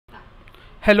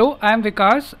Hello, I am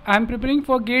Vikas. I am preparing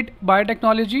for GATE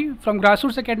Biotechnology from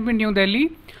Grassroots Academy, New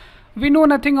Delhi. We know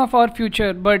nothing of our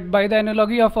future, but by the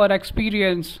analogy of our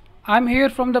experience, I am here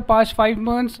from the past 5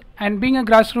 months, and being a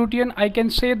Grassrootian, I can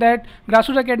say that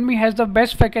Grassroots Academy has the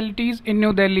best faculties in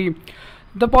New Delhi.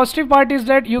 The positive part is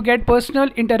that you get personal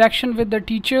interaction with the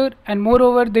teacher, and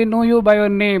moreover, they know you by your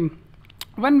name.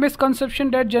 One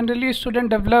misconception that generally students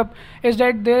develop is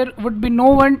that there would be no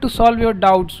one to solve your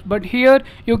doubts, but here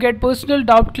you get personal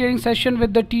doubt clearing session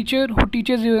with the teacher who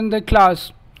teaches you in the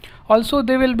class. Also,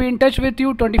 they will be in touch with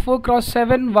you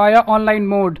 24/7 via online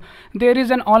mode. There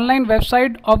is an online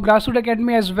website of Grassroots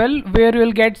Academy as well, where you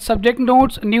will get subject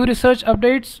notes, new research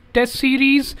updates, test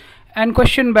series, and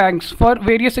question banks for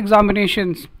various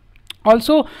examinations.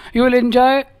 Also, you will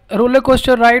enjoy a roller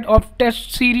coaster ride of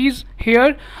test series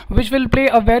here, which will play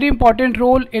a very important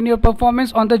role in your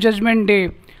performance on the judgment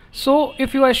day. So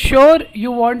if you are sure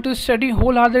you want to study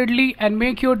wholeheartedly and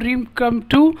make your dream come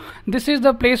true, this is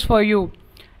the place for you.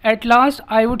 At last,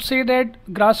 I would say that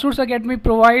Grassroots Academy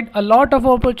provide a lot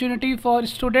of opportunity for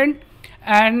student,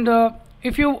 and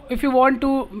if you want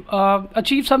to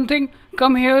achieve something,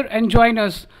 come here and join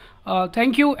us.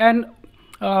 Thank you, and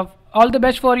all the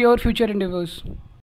best for your future endeavors.